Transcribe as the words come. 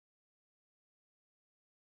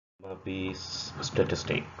Be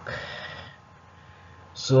statistic.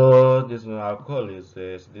 So this is our call is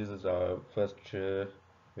this is our first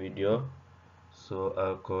video. So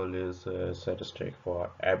our call is statistic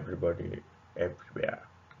for everybody everywhere.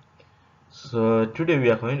 So today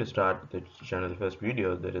we are going to start the channel first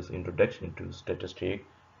video, that is introduction to statistic,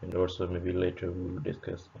 and also maybe later we will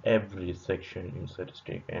discuss every section in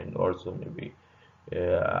statistic, and also maybe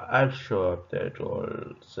I'll show up that all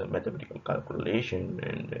some mathematical calculation,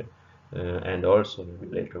 and also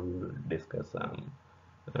maybe later we will discuss some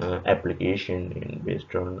application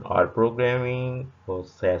based on R programming or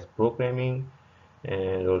SAS programming,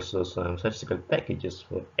 and also some statistical packages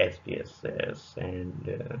for SPSS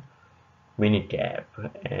and Minitab,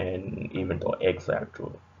 and even though Excel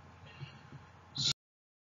too.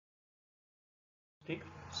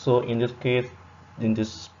 So in this case, in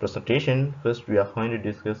this presentation, first we are going to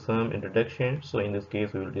discuss some introduction. So in this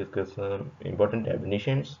case, we will discuss some important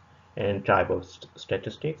definitions and type of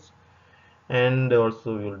statistics, and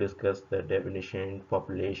also we will discuss the definition,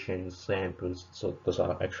 population, samples. So those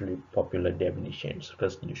are actually popular definitions.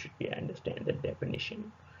 First you should be understand the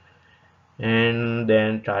definition, and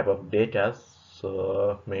then type of data.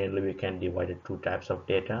 So mainly we can divide it two types of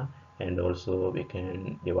data, and also we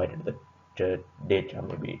can divide it the data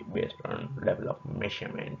maybe based on level of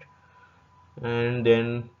measurement. And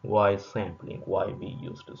then why sampling, why we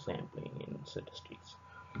use the sampling in statistics,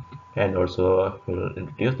 and also we'll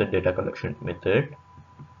introduce the data collection method,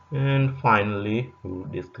 and finally we'll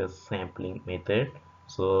discuss sampling method.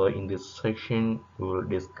 So in this section we will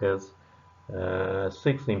discuss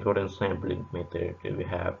six important sampling method we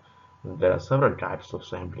have. There are several types of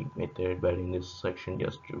sampling method, but in this section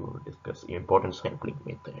just to discuss important sampling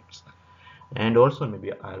methods, and also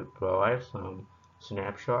maybe I'll provide some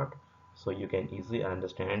snapshot so you can easily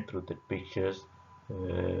understand through the pictures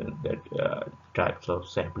that types of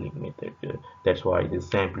sampling method. That's why this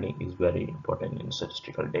sampling is very important in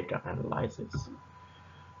statistical data analysis.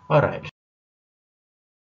 All right,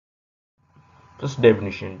 first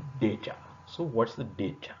definition, data. So what's the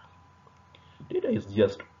data? Data is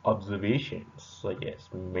just observations such as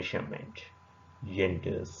measurement,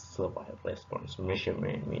 gender, survival response.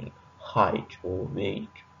 Measurement mean height or weight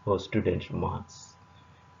or student mass,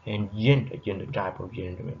 and gender type of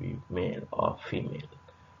gender, maybe male or female,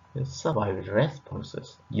 and survival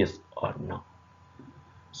responses, yes or no.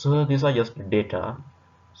 So these are just data.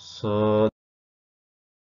 So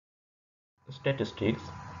statistics.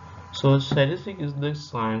 So statistics is the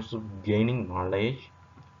science of gaining knowledge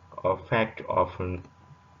of fact, often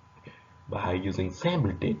by using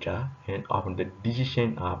sample data, and often the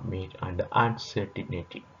decisions are made under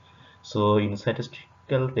uncertainty. So in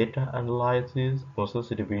statistical data analysis, most of the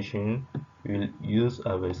situation we will use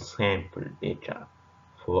our sample data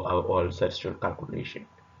for our all statistical calculation.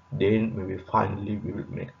 Then maybe finally we will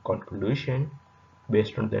make a conclusion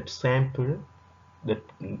based on that sample, that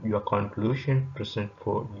your conclusion present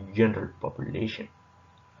for general population.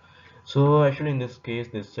 So actually in this case,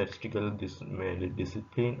 this statistical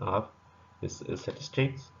discipline of this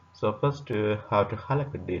statistics. So first how to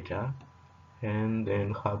collect the data, and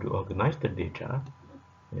then how to organize the data,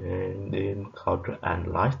 and then how to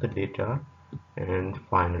analyze the data, and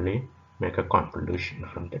finally make a conclusion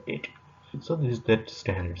from the data. So this is the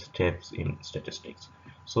standard steps in statistics.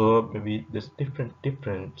 So maybe there's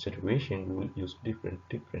different situation we will use different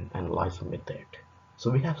analysis method. So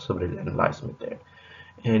we have several analysis method,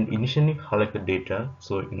 and initially collect the data.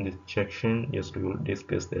 So in this section just we will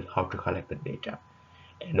discuss that how to collect the data,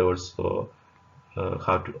 and also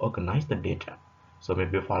how to organize the data. So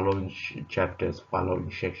maybe following chapters,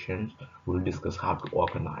 following sections, we'll discuss how to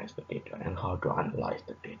organize the data and how to analyze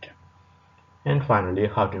the data, and finally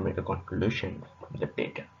how to make a conclusion from the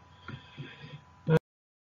data.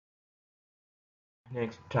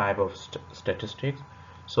 Next type of statistics.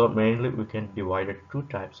 So mainly we can divide it two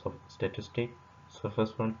types of statistics. So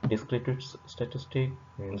first one, descriptive statistic,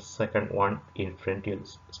 and second one, inferential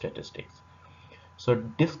statistics. So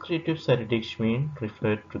descriptive statistics mean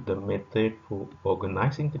refer to the method for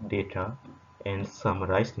organizing the data and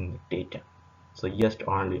summarizing the data. So just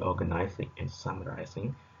only organizing and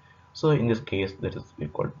summarizing. So in this case, that is we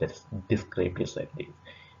call that is descriptive statistics.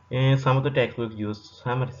 And some of the textbooks use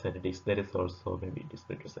summary statistics, that is also maybe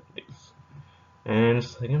descriptive statistics. And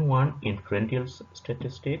second one, inferential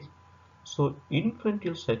statistics. So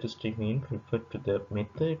inferential statistics mean refer to the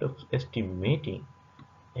method of estimating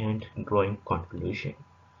and drawing conclusion.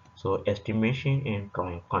 So estimation and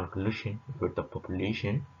drawing conclusion about the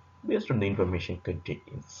population based on the information contained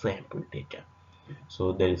in sample data.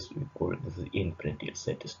 So that is we call this is inferential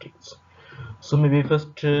statistics. So maybe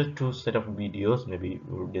first two set of videos, maybe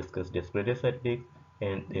we'll discuss display statistics,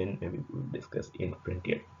 and then maybe we'll discuss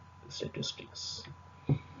inferential statistics.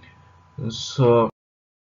 So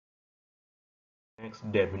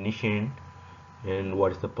next, definition, and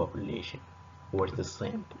what is the population, what is the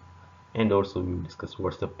sample, and also we will discuss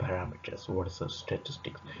what's the parameters, what is the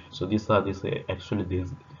statistics. So these actually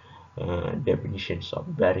these definitions are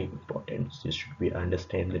very important. You should be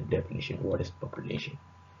understand the definition, what is population,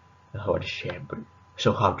 what is sample,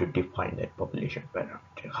 so how to define that population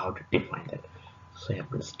parameter, how to define that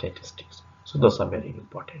sample statistics. So those are very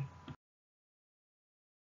important.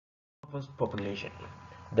 First, population,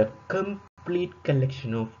 the complete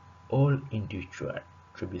collection of all individuals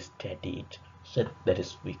to be studied, so that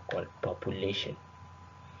is we call population.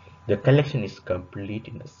 The collection is complete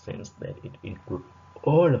in the sense that it includes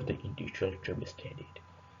all of the individuals to be studied.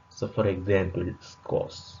 So for example,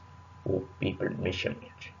 scores or people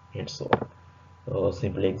measurement and so on. A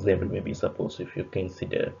simple example maybe, suppose if you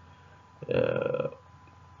consider uh,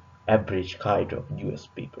 average height of US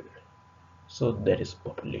people, so that is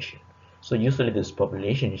population. So usually this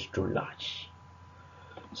population is too large.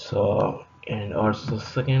 So, and also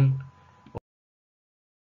second,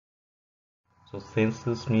 so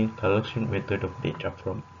census means collection method of data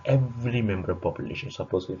from every member of population.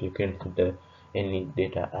 Suppose if you consider any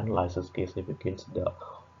data analysis case, if you consider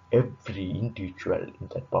every individual in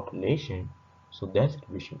that population, so that's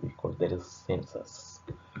what we should be called, that is census.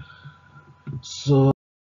 So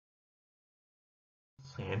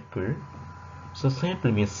sample, so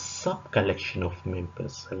sample means sub collection of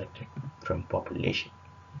members selected from population.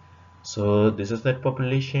 So this is that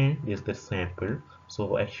population, this is the sample.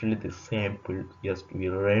 So actually the sample, yes, we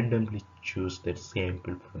randomly choose that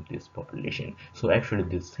sample from this population. So actually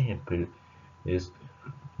this sample is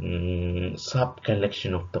sub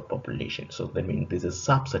collection of the population. So that means this is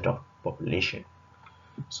subset of population.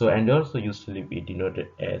 So and also usually we denote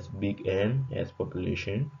it as big N as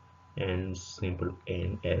population and simple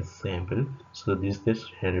N as sample. So this is the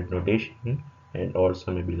standard notation, and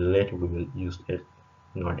also maybe later we will use that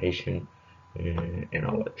notation in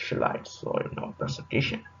our slides or in our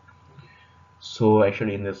presentation. So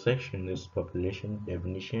actually in this section, this population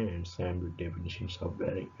definition and sample definitions are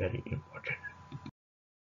very important.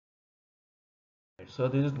 So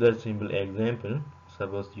this is the simple example.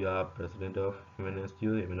 Suppose you are president of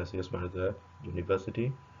MNSU. MNSU is one of the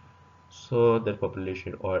university. So that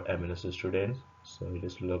population or MNSU students. So it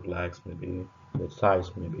is look like maybe the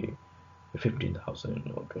size maybe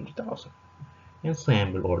 15,000 or 20,000. And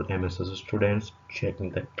sample all MSS students checking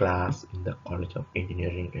the class in the College of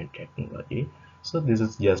Engineering and Technology. So this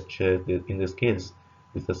is just in this case,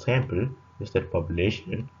 this is a sample, this is the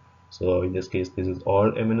population. So in this case, this is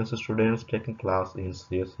all MNS students taking class in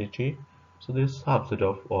CSCG. So this is subset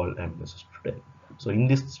of all MNS students. So in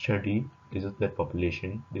this study, this is the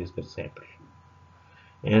population, this is the sample.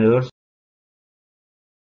 And also,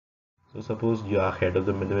 so suppose you are head of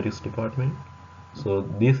the mathematics department. So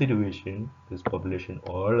this situation, this population,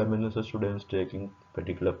 all MNS students taking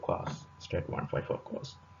particular class, Stat 154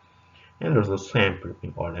 course, and there's a sample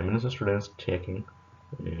in all MNS students taking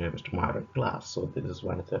Mr. Myron class. So this is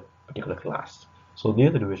one of the particular class. So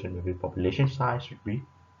the situation maybe population size should be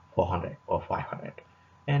 400 or 500,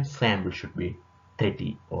 and sample should be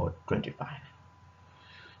 30 or 25.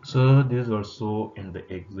 So this is also in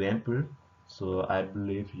the example. So I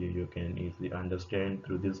believe you can easily understand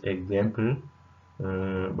through this example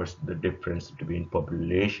what's the difference between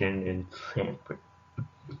population and sample.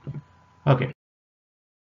 Okay,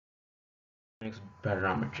 next,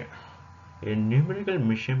 parameter, a numerical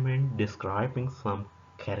measurement describing some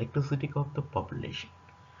characteristic of the population.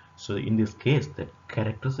 So in this case, that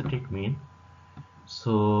characteristic mean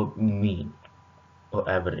so mean or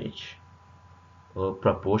average or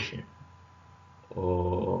proportion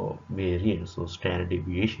or variance or standard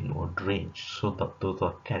deviation or range. So those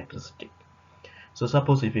are characteristic. So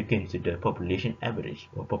suppose if you consider population average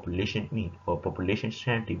or population mean or population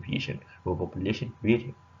standard deviation or population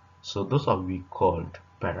variance, so those are we called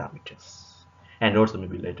parameters. And also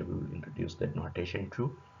maybe later we will introduce that notation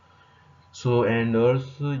too. So and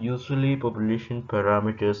also usually population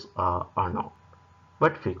parameters are unknown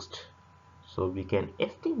but fixed. So we can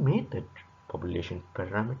estimate that population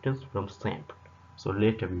parameters from sample. So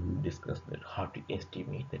later we will discuss that how to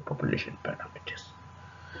estimate the population parameters.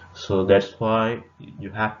 So that's why you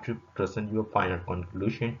have to present your final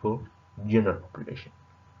conclusion for general population.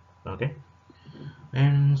 Okay,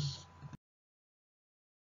 and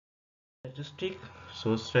statistic.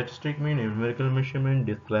 So statistic means numerical measurement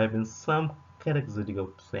describing some characteristic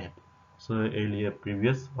of sample. So earlier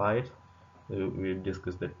previous slide, we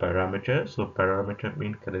discuss that parameter. So parameter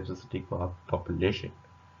means characteristic of population.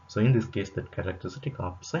 So in this case, that characteristic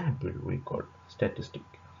of sample we call statistic.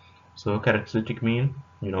 So characteristic mean,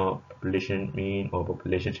 population mean or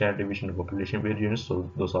population share division or population variance.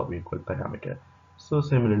 So those are we call parameter. So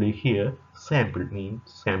similarly here, sample means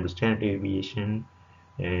sample standard deviation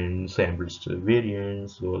and sample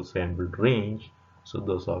variance or sample range. So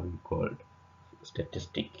those are we called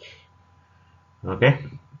statistic. Okay.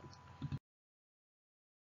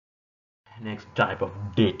 Next type of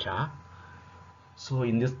data. So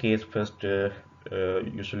in this case, first,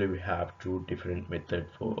 usually we have two different methods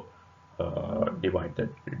for divide the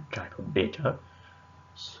type of data.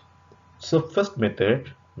 So first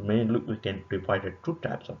method, mainly we can divide the two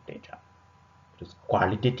types of data. It is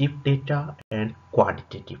qualitative data and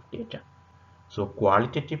quantitative data. So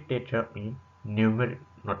qualitative data means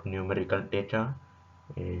not numerical data,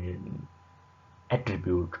 and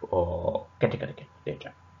attribute or categorical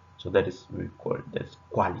data. So that is we call this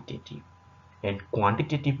qualitative. And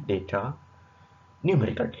quantitative data,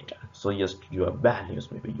 numerical data. So just your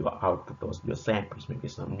values, maybe your outputs, your samples, maybe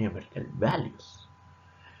some numerical values.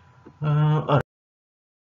 Or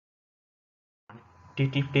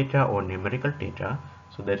quantitative data or numerical data,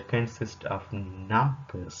 so that consists of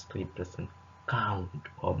numbers represent count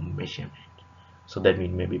or measurement. So that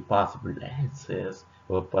means maybe possible answers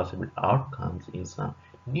or possible outcomes in some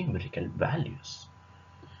numerical values.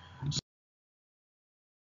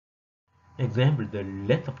 Example, the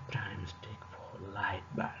length of time it takes for light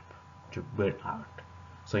bulb to burn out.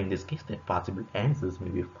 So in this case, the possible answers may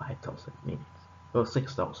be 5,000 minutes or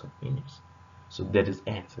 6,000 minutes. So that is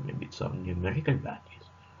answer maybe some numerical values.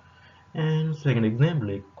 And second example,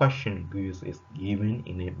 a question quiz is given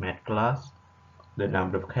in a math class. The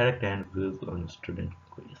number of correct answers on a student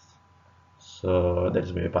quiz. So that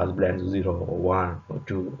is maybe possible answer 0 or 1 or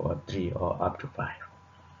 2 or 3 or up to 5.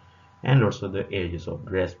 And also the ages of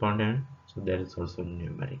the respondent. So that is also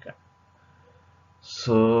numerical.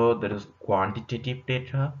 So there is quantitative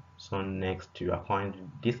data. So next you are going to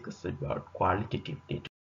discuss about qualitative data.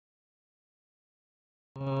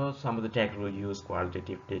 Some of the tech will use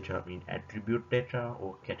qualitative data mean attribute data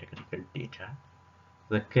or categorical data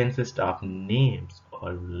that consist of names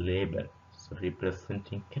or labels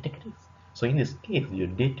representing categories. So in this case, your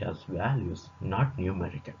data's values not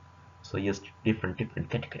numerical. So just different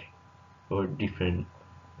category or different.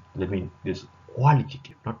 That means this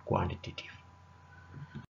qualitative, not quantitative.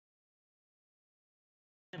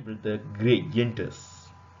 Remember the gradients,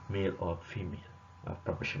 male or female, of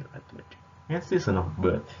professional athlete, and season of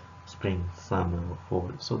birth, spring, summer,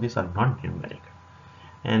 fall. So these are non-numerical.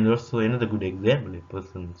 And also another good example, a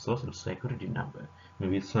person's social security number.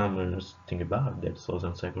 Maybe someone think about that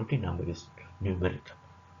social security number is numerical.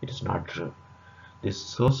 It is not true.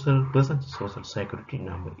 This person's social security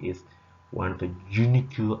number is one of the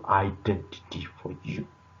unique identity for you.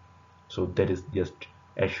 So that is just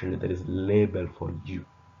actually that is label for you.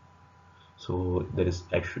 So that is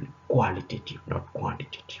actually qualitative, not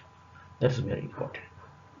quantitative. That is very important.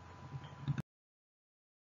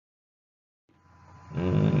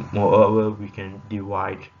 Moreover, we can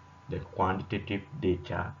divide the quantitative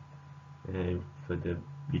data for the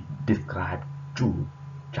we describe two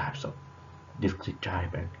types of discrete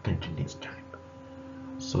type and continuous type.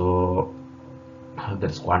 So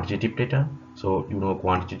that's quantitative data. So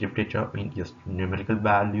quantitative data means just numerical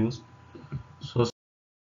values. So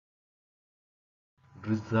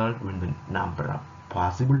result when the number of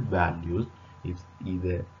possible values is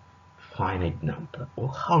either finite number or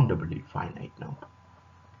countably finite number.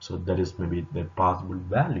 So that is maybe the possible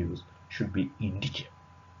values should be integer.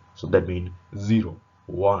 So that means 0,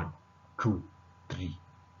 1, 2, 3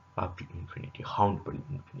 up to infinity, countable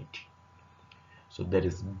infinity. So that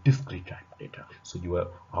is discrete type data. So your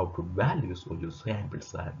output values or your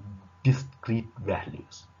samples are discrete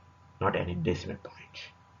values, not any decimal point.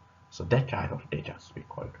 So that type of data is we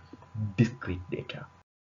call discrete data.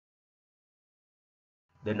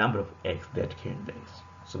 The number of eggs that can lays.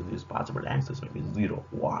 So these possible answers may be 0,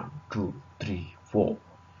 1, 2, 3, 4.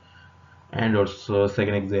 And also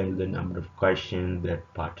second example, the number of questions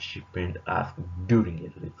that participant ask during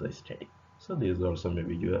a research study. So this also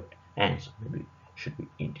maybe your answer maybe should be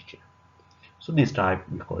integer. So this type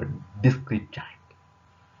we call discrete type.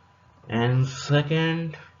 And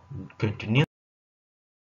second, continuous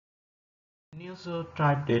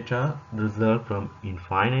type data result from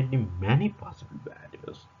infinitely many possible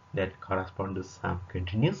values that correspond to some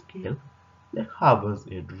continuous scale that harbors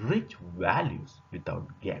a rich values without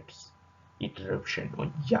gaps, interruption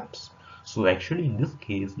or jumps. So actually in this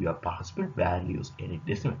case your possible values any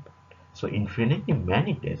decimal point. So infinitely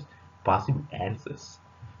many tests possible answers.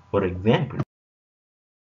 For example,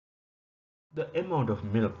 the amount of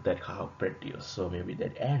milk that cow produce. So maybe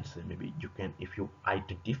that answer, maybe you can, if you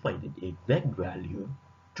identify the exact value,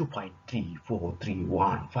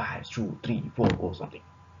 2.34315 or something.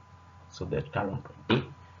 So that's current 20.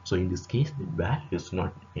 So in this case, the value is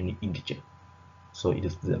not any integer. So it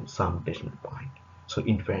is some decimal point. So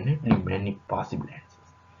infinitely many possible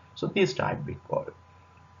answers. So this type we call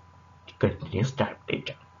continuous type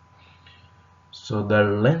data. So the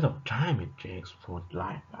length of time it takes for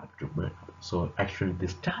light bulb to burn. So actually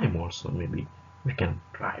this time also maybe we can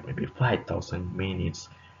try maybe 5,000 minutes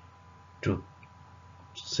to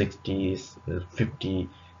 60 50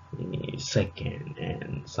 second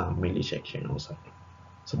and some millisecond or something.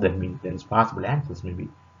 So that means there's possible answers maybe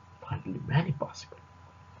finally many possible.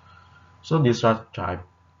 So these are type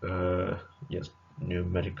just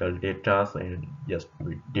numerical data, and just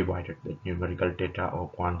we divided the numerical data or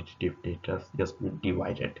quantitative data, just we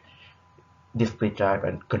divided discrete type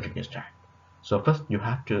and continuous type. So first you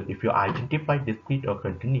have to, if you identify discrete or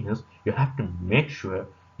continuous, you have to make sure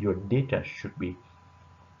your data should be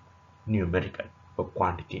numerical or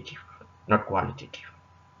quantitative, not qualitative.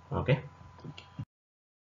 Okay.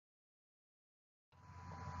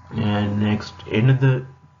 And next, another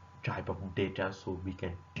type of data, so we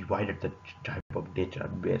can divide the type of data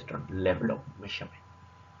based on level of measurement.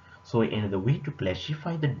 So another way to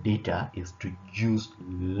classify the data is to use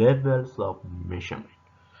levels of measurement.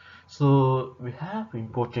 So we have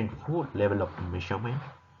important four level of measurement.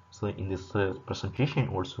 So in this presentation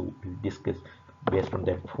also we'll discuss based on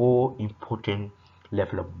that four important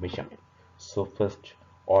level of measurement. So first,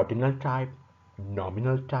 ordinal type,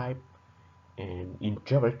 nominal type, and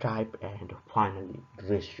interval type, and finally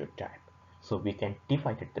ratio type. So we can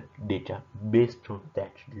divide the data based on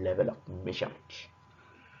that level of measurement.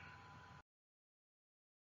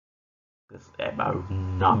 This is about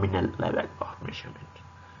nominal level of measurement.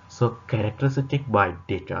 So characteristic by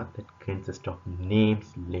data that consists of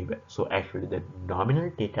names, label. So actually the nominal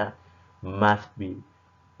data must be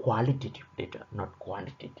qualitative data, not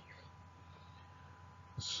quantitative.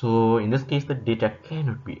 So in this case, the data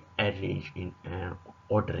cannot be arranged in an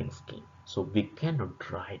ordering scheme. So we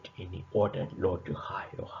cannot write any order low to high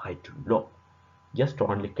or high to low, just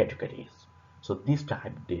only categories. So this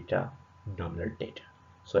type data, nominal data.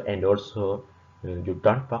 So and also you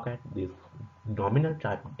don't forget this nominal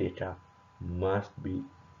type data must be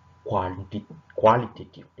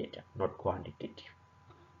qualitative data, not quantitative.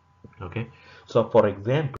 Okay. So for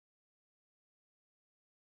example,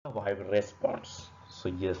 survival response. So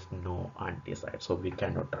yes, no, undecided. So we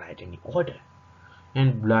cannot write any order.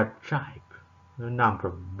 And blood type, the number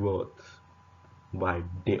of births by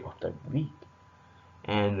day of the week,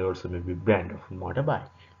 and also maybe brand of motorbike,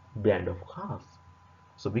 brand of cars.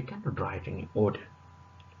 So we cannot write any order.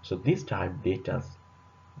 So this type data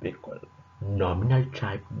we call nominal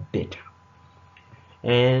type data.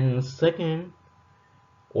 And second,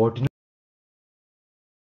 ordinal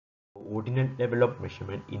level of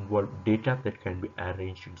measurement involve data that can be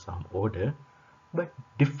arranged in some order, but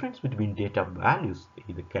difference between data values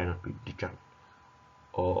either cannot be determined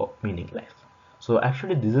or meaningless. So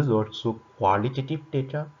actually this is also qualitative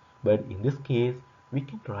data, but in this case we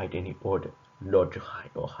can write any order, low to high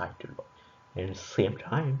or high to low. And at the same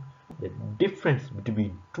time, the difference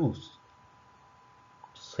between two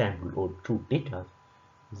sample or two data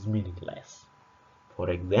is meaningless. For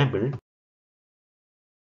example,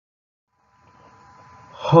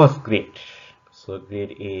 horse grade. So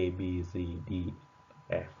grade A, B, C, D,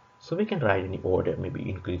 F. So we can write any order, maybe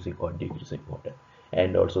increasing or decreasing order.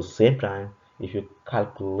 And also same time, if you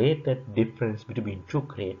calculate the difference between two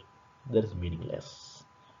grades, that is meaningless.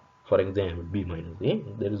 For example, B minus A,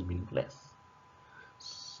 that is meaningless.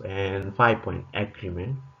 And 5-point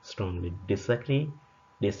agreement, strongly disagree,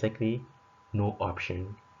 disagree, no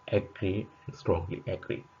option, agree, strongly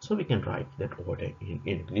agree. So we can write that order in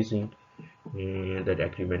increasing that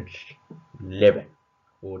agreement level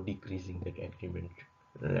or decreasing that agreement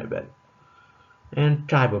level. And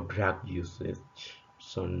type of drug usage,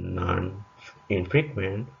 so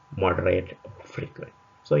non-infrequent, moderate, or frequent.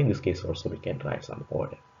 So in this case also we can write some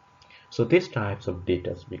order. So these types of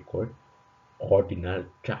data we call ordinal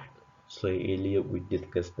type. So earlier we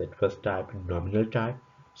discussed that first type, nominal type.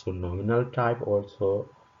 So nominal type also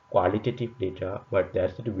qualitative data, but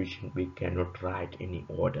that's the division we cannot write any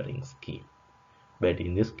ordering scheme. But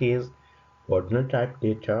in this case, ordinal type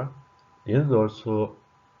data is also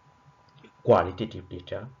qualitative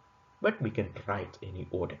data, but we can write any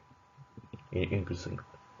order in increasing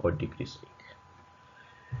or decreasing.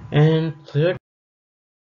 And third,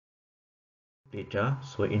 data.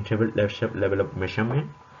 So interval level of measurement.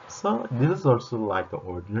 So this is also like the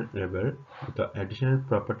ordinal level with the additional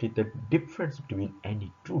property that difference between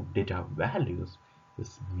any two data values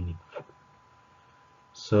is meaningful.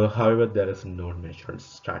 So however, there is no natural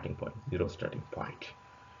starting point, zero starting point,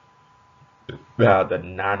 where the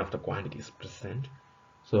none of the quantity is present.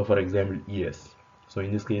 So for example, years. So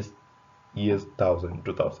in this case, years 1000,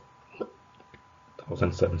 2000,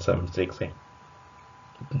 1776 and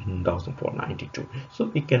 1492. So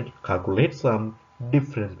we can calculate some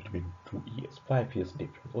difference between 2 years, 5 years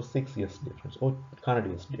difference, or 6 years difference, or 100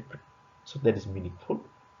 years difference. So that is meaningful.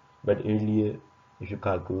 But earlier, if you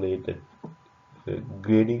calculate the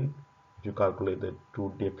grading, if you calculate the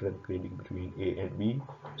two different grading between A and B,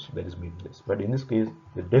 so that is meaningless. But in this case,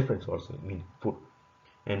 the difference also meaningful.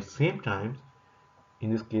 And same time,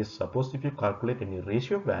 in this case, suppose if you calculate any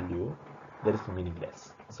ratio value, that is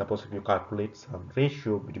meaningless. Suppose if you calculate some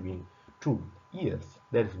ratio between 2 years,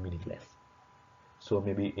 that is meaningless. So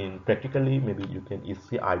maybe in practically, maybe you can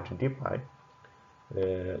easily identify,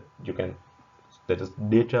 you can, that is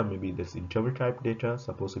data, maybe this interval type data.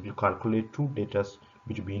 Suppose if you calculate two data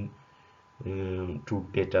between two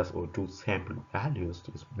data or two sample values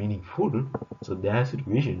is meaningful, so that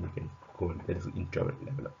situation you can go, that is interval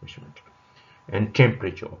level of measurement. And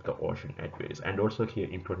temperature of the ocean at various, and also here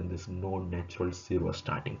important, this no natural zero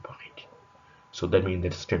starting point. So that means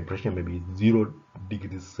that temperature may be 0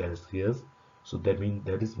 degrees Celsius, so that means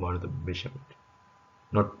that is one of the measurement,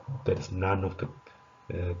 not that is none of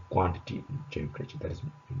the quantity in temperature, that is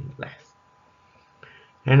meaningless.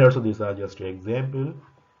 And also these are just example.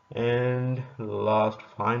 And last,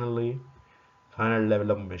 finally, final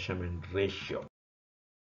level of measurement, ratio.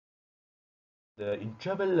 The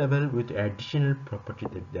interval level with additional property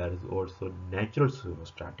that there is also natural zero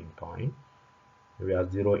starting point, where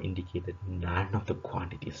zero indicates that none of the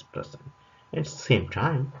quantity is present. At the same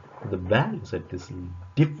time, the values at this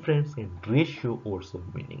difference in ratio also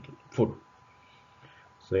meaningful.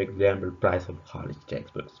 So example, price of college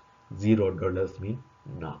textbooks. $0 means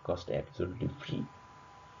no cost, absolutely free.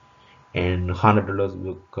 And $100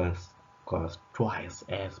 will cost twice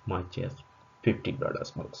as much as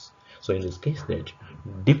 $50 books. So in this case, that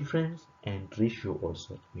difference and ratio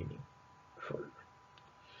also meaningful.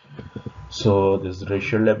 So this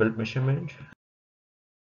ratio level measurement,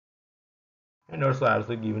 and also I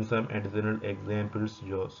also given some additional examples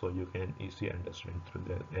so you can easily understand through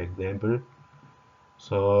the example.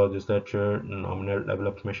 So this is your nominal level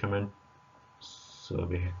of measurement. So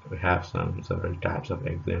we have several types of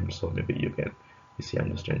examples, so maybe you can easily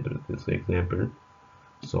understand through this example.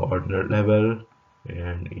 So ordinal level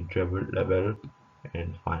and interval level,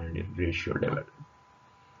 and finally ratio level.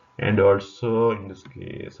 And also in this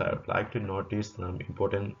case, I would like to notice some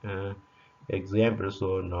important examples.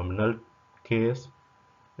 So nominal case,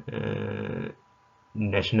 uh,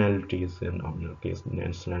 nationalities in nominal case.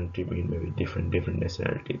 Nationality mean maybe different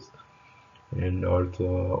nationalities. And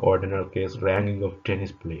also ordinal case, ranking of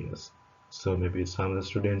tennis players. So maybe some of the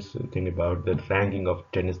students think about the ranking of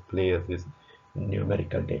tennis players is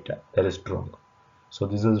numerical data, that is wrong. So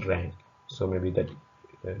this is rank. So maybe that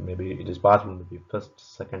maybe it is possible to be first,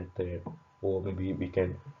 second, third, or maybe we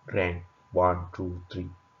can rank 1, 2, 3.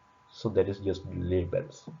 So that is just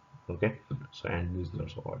labels. Okay. So and this is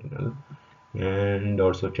also ordinal. And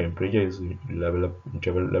also temperature is level of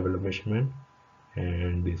interval level of measurement,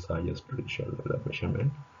 and these are just ratio level of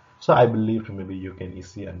measurement. So I believe maybe you can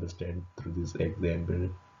easily understand through this example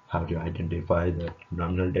how to identify the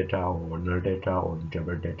nominal data or ordinal data or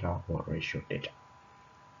interval data or ratio data.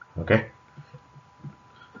 Okay.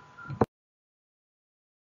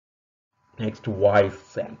 Next, why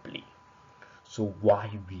sampling? So why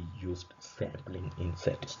we used sampling in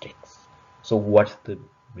statistics? So what's the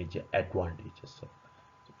major advantages of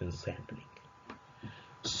in sampling?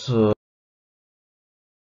 So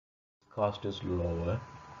cost is lower,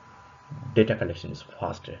 data collection is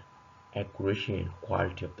faster, accuracy and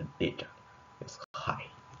quality of the data is high.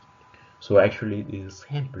 So actually this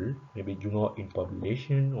sample, maybe in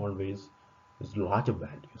population always is larger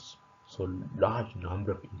values, so large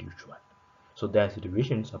number of individuals. So that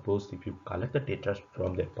situation, suppose if you collect the data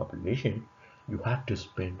from that population, you have to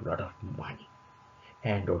spend a lot of money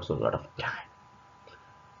and also a lot of time.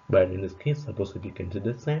 But in this case, suppose if you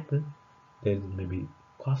consider sample, there is maybe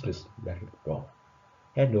cost is very low,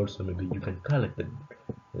 and also maybe you can collect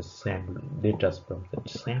the sample data from that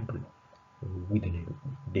sample within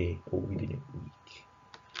a day or within a week.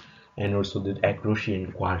 And also the accuracy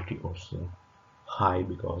and quality also high,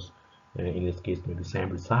 because in this case maybe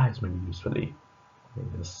sample size maybe usually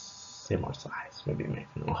in similar size, maybe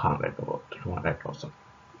maximum 100 or 200 or something.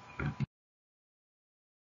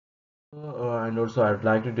 And also I'd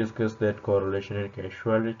like to discuss that correlation and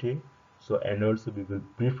causality. So and also we will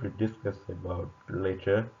briefly discuss about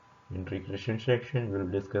later in regression section. We'll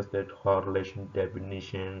discuss that correlation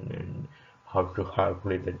definition and how to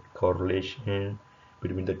calculate that correlation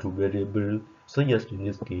between the two variables. So yes, in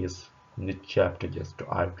this case, in this chapter, just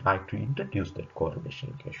I'd like to introduce that correlation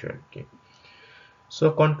and causality.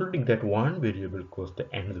 So concluding that one variable causes the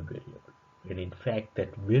another variable, when in fact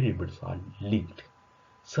that variables are linked.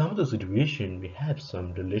 Some of the situation we have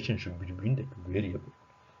some relationship between the two variables.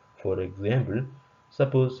 For example,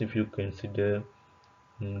 suppose if you consider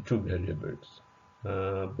two variables,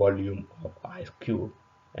 volume of ice cube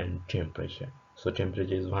and temperature. So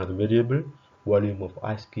temperature is one of the variable, volume of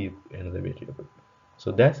ice cube another variable.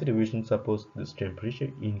 So that situation, suppose this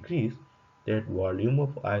temperature increase, that volume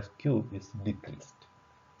of ice cube is decreased.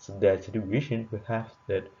 So that situation we have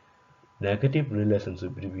that negative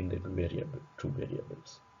relationship between the two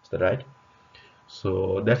variables. Is that right?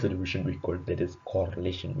 So that's the division we call, that is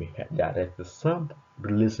correlation we have. That is the some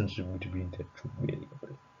relationship between the two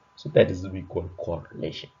variables. So that is we call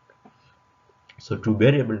correlation. So two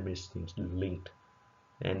variable means things linked,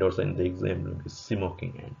 and also in the example is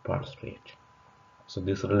smoking and pulse rate. So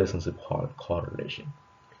this relationship called correlation.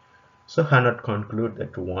 So cannot conclude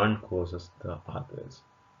that one causes the others.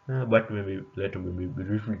 But maybe later we will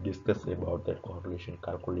briefly discuss about that correlation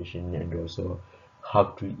calculation and also how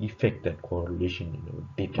to effect that correlation in our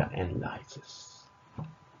data analysis.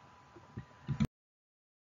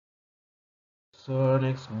 So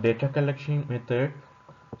next, data collection method.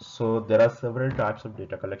 So there are several types of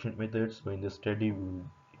data collection methods. So in this study we will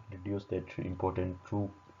introduce that important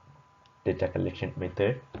two data collection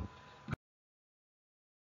method.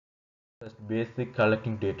 First, basic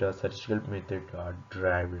collecting data statistical methods are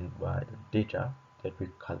driven by the data that we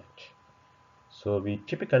collect. So we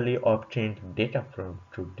typically obtain data from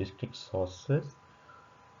two distinct sources.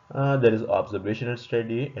 There is observational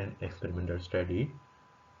study and experimental study.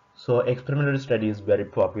 So experimental study is very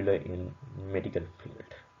popular in medical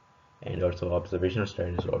field, and also observational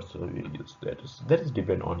studies also we use that is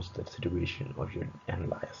depend on the situation of your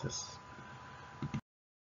analysis.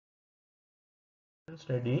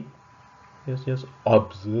 Study is just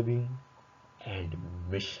observing and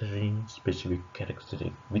measuring specific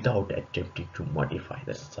characteristics without attempting to modify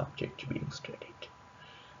the subject being studied.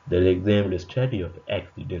 The example is study of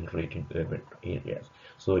accident rate in urban areas.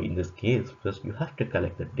 So in this case, first you have to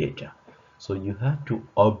collect the data. So you have to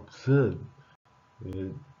observe uh,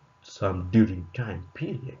 some during time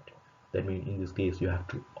period. That means in this case you have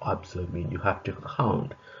to observe, mean you have to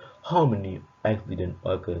count how many accident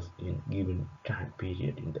occurs in given time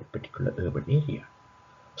period in that particular urban area.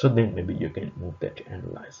 So then maybe you can move that to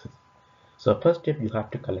analysis. So first step, you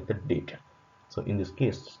have to collect the data. So in this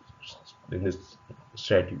case, in this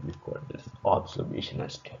study we call this observational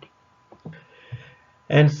study.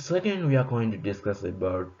 And second, we are going to discuss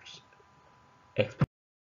about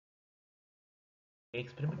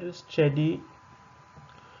experimental study.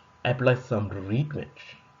 Apply some treatment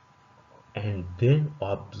and then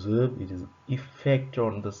observe its effect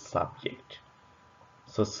on the subject.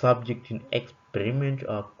 So subject in experiment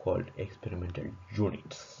are called experimental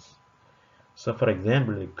units. So for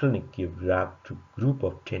example, a clinic give drug to group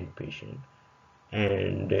of 10 patients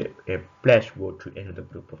and a placebo to another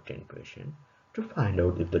group of 10 patients to find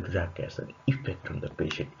out if the drug has an effect on the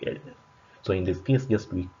patient illness. So in this case,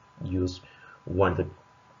 just we use one of the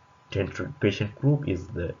 10 patient group is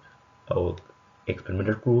the our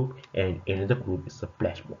experimental group and another group is the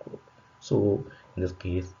placebo group. So in this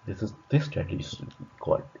case, this study is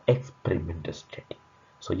called experimental study.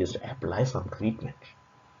 So just apply some treatment.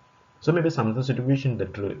 So maybe some of the situation the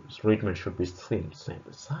treatment should be same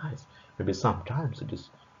sample size. Maybe sometimes it is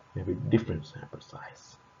maybe different sample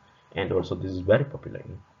size. And also this is very popular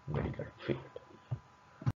in medical field.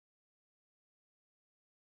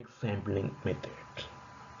 Sampling method.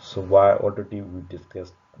 So why already we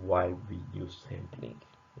discussed why we use sampling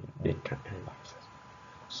in data analysis.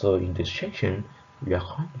 So in this section we are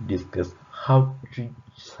going to discuss how to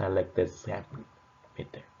select the sampling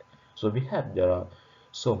method. So there are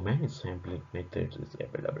so many sampling methods is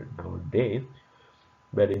available nowadays,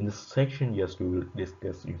 but in this section yes we will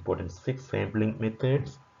discuss important 6 sampling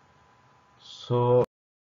methods. So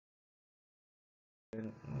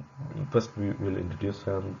first we will introduce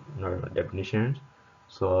some definitions.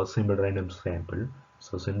 So simple random sample.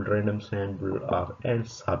 So simple random sample are n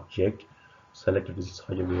subject selected in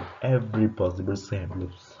such a way every possible sample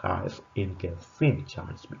of size in case same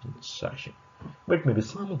chance between session. But maybe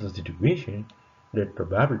some of the situation that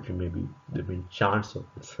probability may be the chance of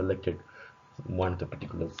selected one of the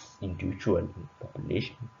particular individual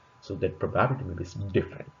population. So that probability maybe is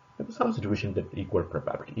different. Maybe some situation that equal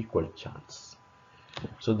probability, equal chance.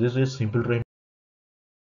 So this is simple random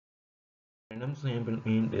sample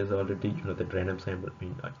mean is already that random sample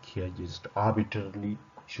mean here just arbitrarily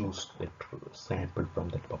choose the sample from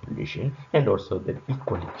that population and also that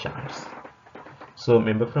equal chance. So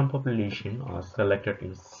member from population are selected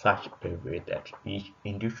in such a way that each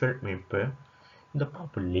individual member in the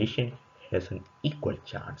population has an equal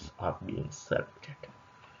chance of being selected.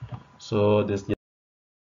 So this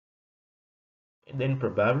then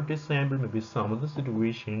probability sample may be some of the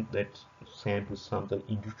situation that sample some of the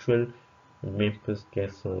individual members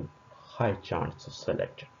gets a high chance of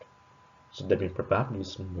selected. So that means probability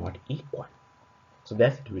is not equal. So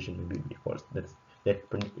that situation may be because that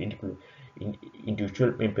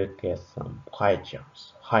individual member gets some higher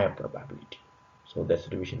chance, higher probability. So that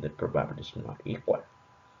situation that probability is not equal.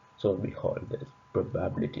 So we call this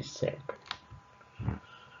probability sample.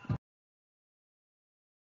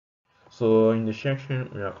 So in this section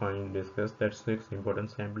we are going to discuss that 6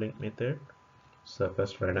 important sampling method. So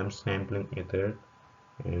first random sampling method,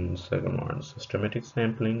 and second one systematic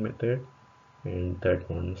sampling method, and third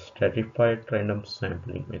one stratified random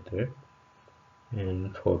sampling method,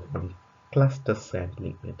 and fourth one cluster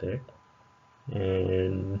sampling method,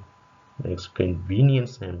 and next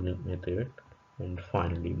convenience sampling method, and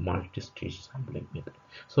finally multi-stage sampling method.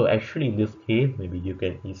 So actually in this case maybe you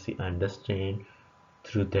can easily understand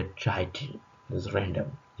through the title is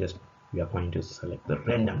random. Just we are going to select the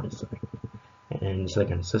random result, and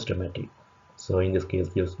second systematic. So in this case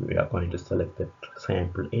just we are going to select the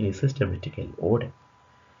sample in a systematically order,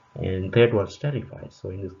 and third one stratified. So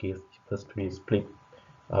in this case first we split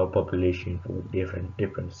our population for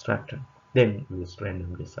different structure, then we just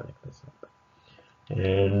randomly select the sample,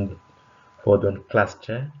 and for the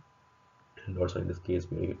cluster, and also in this case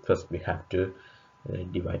we have to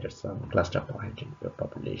divide some cluster point in the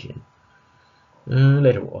population.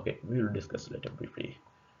 Later, okay, we will discuss later briefly.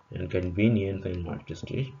 And convenience and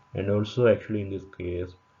multi-stage, and also actually in this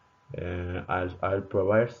case I'll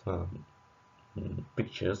provide some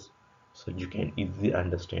pictures so you can easily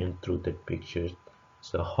understand through the pictures.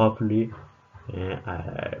 So hopefully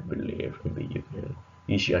I believe maybe you can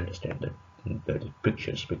easily understand the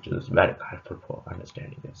pictures is very helpful for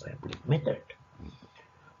understanding the sampling method.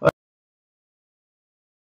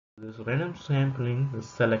 This random sampling is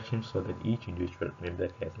selection so that each individual member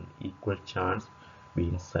has an equal chance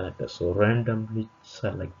being selected. So randomly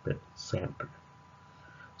selected sample.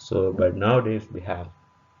 So but nowadays we have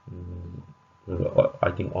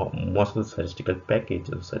I think most of the statistical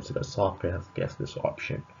packages, statistical software has this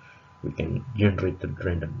option. We can generate the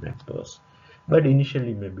random numbers. But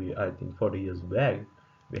initially maybe I think 40 years back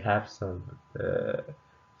we have some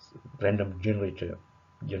random generated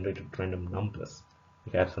random numbers.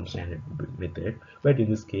 We have some standard method, but in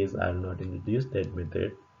this case I will not introduce that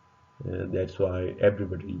method. That's why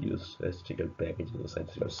everybody use statistical packages or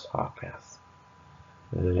statistical softwares.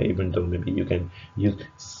 Even though maybe you can use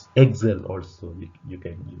Excel also, you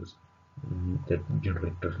can use that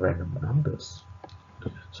generate random numbers.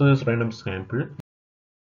 So this random sample,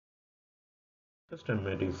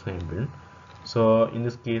 systematic sample. So in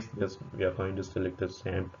this case, yes, we are going to select the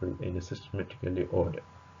sample in a systematically order.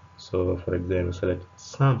 So for example, select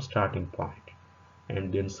some starting point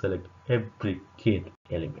and then select every key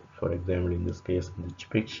element. For example, in this case, in the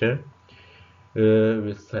picture,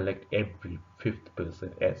 we select every fifth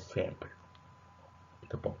person as sample in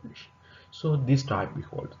the population. So this type we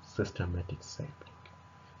call systematic sampling.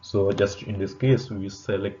 So just in this case, we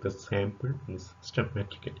select the sample in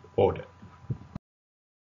systematic order.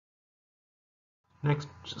 Next,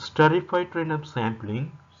 stratified random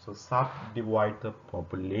sampling. So subdivide the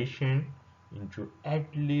population into at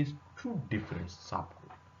least 2 different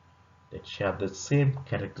subgroups that share the same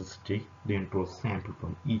characteristic, then draw sample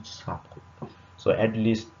from each subgroup. So at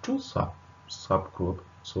least 2 subgroup.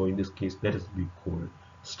 So in this case, that is we call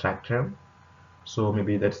spectrum. So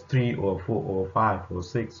maybe that's 3 or 4 or 5 or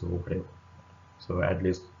 6 or whatever. So at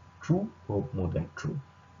least 2 or more than 2.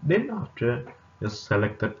 Then after, just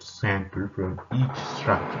select that sample from each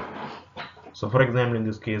structure. So for example, in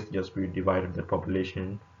this case, just we divided the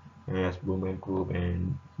population as women group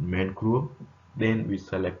and men group. Then we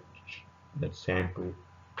select that sample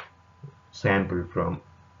from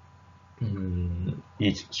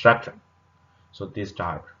each structure. So this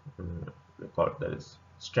type we call that is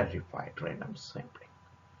stratified random sampling.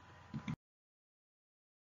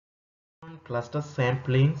 Cluster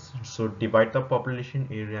samplings. So divide the population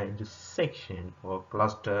area into section or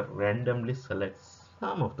cluster, randomly select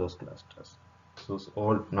some of those clusters. So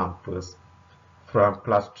all numbers from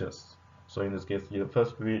clusters. So in this case,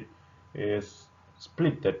 first we is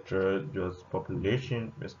split that just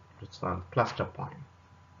population with some cluster point.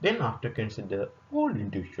 Then after consider all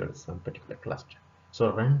individuals some particular cluster.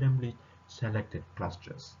 So randomly selected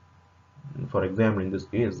clusters. For example, in this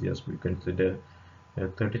case, yes, we consider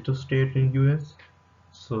 32 states in US.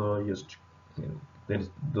 So just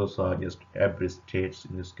those are just every states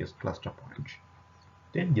in this case cluster point.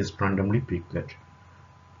 Then just randomly pick that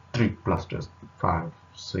three clusters 5,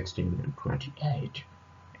 16, and 28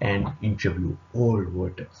 and interview all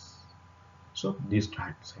voters. So this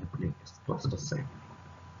type sampling is cluster sampling.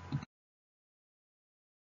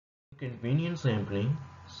 Convenience sampling.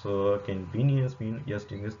 So convenience means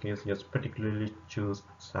just in this case just particularly choose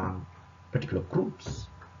some particular groups.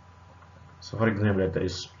 So for example, there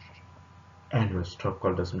is annual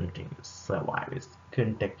stockholders meeting survey is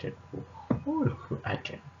conducted for all who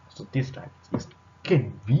attend. So this type is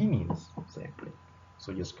convenience sampling.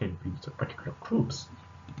 So just convenience of particular groups.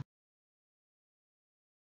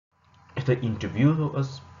 If the interviewer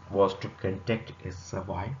was to conduct a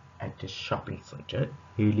survey at a shopping center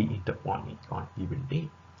early in the morning on given day,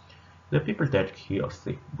 the people that he or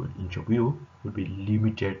she would interview would be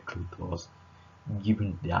limited to those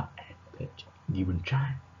given there at that given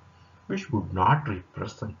time, which would not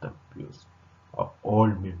represent the views of all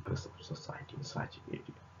members of society in such area.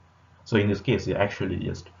 So in this case, you actually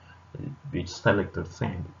just we select the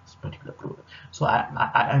same particular group. So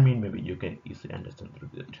I mean maybe you can easily understand through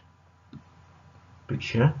that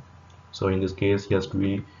picture. So in this case, just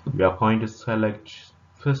we are going to select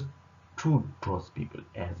first two those people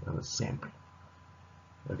as a sample.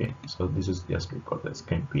 Okay, so this is just we call this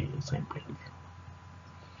convenience sampling.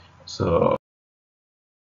 So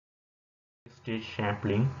stage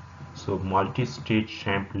sampling. So multi-stage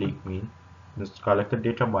sampling means just collect the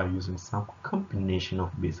data by using some combination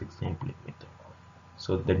of basic sampling method.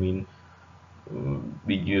 So that means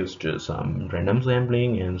we used some random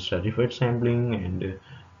sampling and stratified sampling and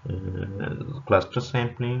cluster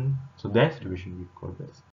sampling. So that's division we call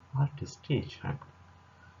this multi-stage sampling.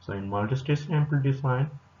 So in multi-stage sample design,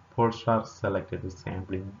 pods are selected to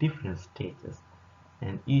sample in different stages,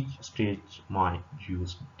 and each stage might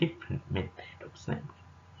use different method of sampling.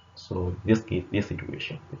 So in this case, this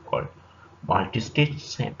situation we call multi-stage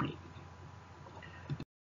sampling.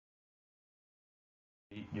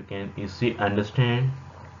 You can easily understand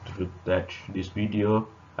through that this video.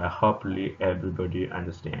 Hopefully everybody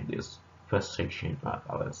understand this first section of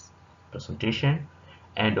our presentation,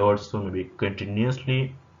 and also maybe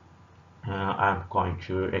continuously I'm going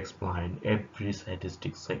to explain every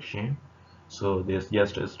statistic section. So this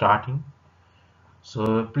just starting.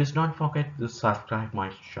 So please don't forget to subscribe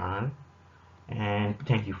my channel, and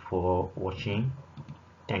thank you for watching.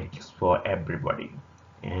 Thanks for everybody,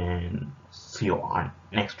 and see you on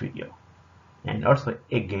next video. And also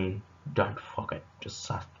again, don't forget to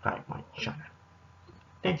subscribe my channel.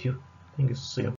 Thank you. See you.